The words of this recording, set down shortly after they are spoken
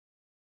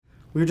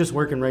We were just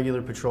working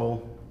regular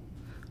patrol.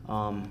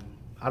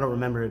 I don't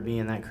remember it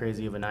being that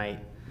crazy of a night.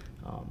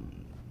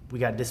 We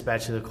got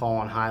dispatched to the call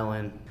on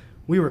Highland.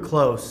 We were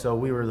close, so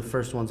we were the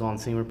first ones on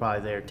scene. We were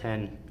probably there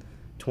 10,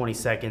 20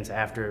 seconds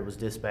after it was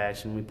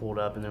dispatched, and we pulled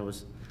up, and there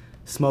was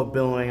smoke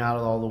billowing out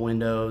of all the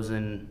windows,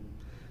 and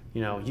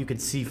you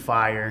could see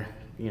fire,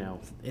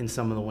 in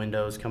some of the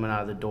windows coming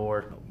out of the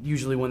door.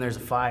 Usually when there's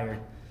a fire,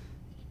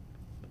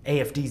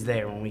 AFD's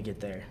there when we get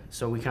there.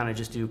 So we kind of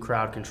just do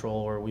crowd control,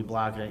 or we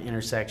block an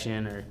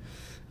intersection,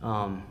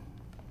 or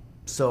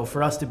so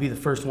for us to be the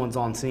first ones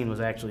on scene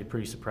was actually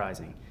pretty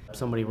surprising.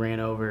 Somebody ran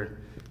over,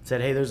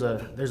 said, "Hey, there's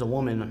a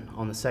woman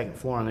on the second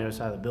floor on the other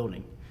side of the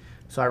building."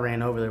 So I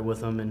ran over there with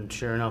them, and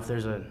sure enough,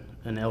 there's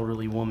an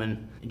elderly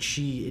woman, and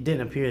it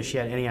didn't appear that she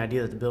had any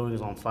idea that the building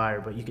was on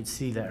fire, but you could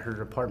see that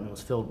her apartment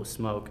was filled with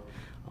smoke.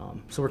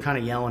 So we're kind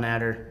of yelling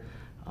at her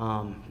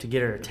to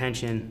get her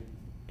attention,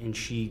 and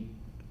she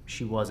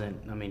wasn't.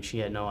 I mean, she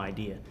had no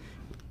idea.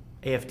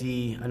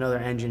 AFD, another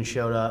engine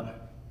showed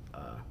up,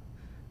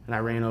 and I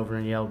ran over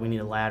and yelled, "We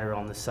need a ladder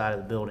on this side of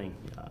the building."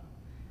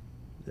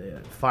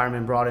 The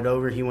fireman brought it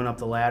over. He went up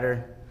the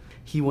ladder.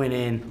 He went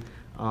in.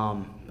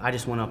 I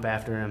just went up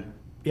after him.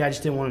 Yeah, I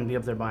just didn't want him to be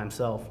up there by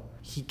himself.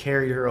 He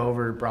carried her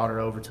over, brought her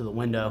over to the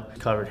window,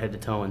 covered head to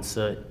toe in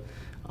soot,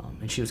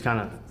 and she was kind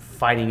of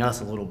fighting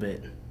us a little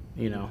bit,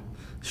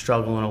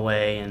 struggling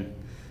away, and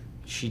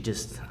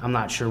I'm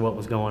not sure what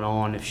was going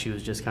on, if she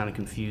was just kind of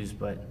confused,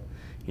 but,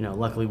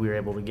 luckily we were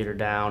able to get her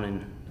down,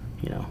 and,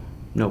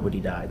 nobody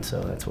died,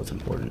 so that's what's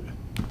important.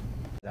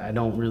 I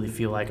don't really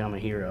feel like I'm a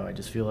hero. I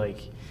just feel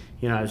like,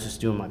 I was just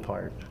doing my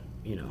part,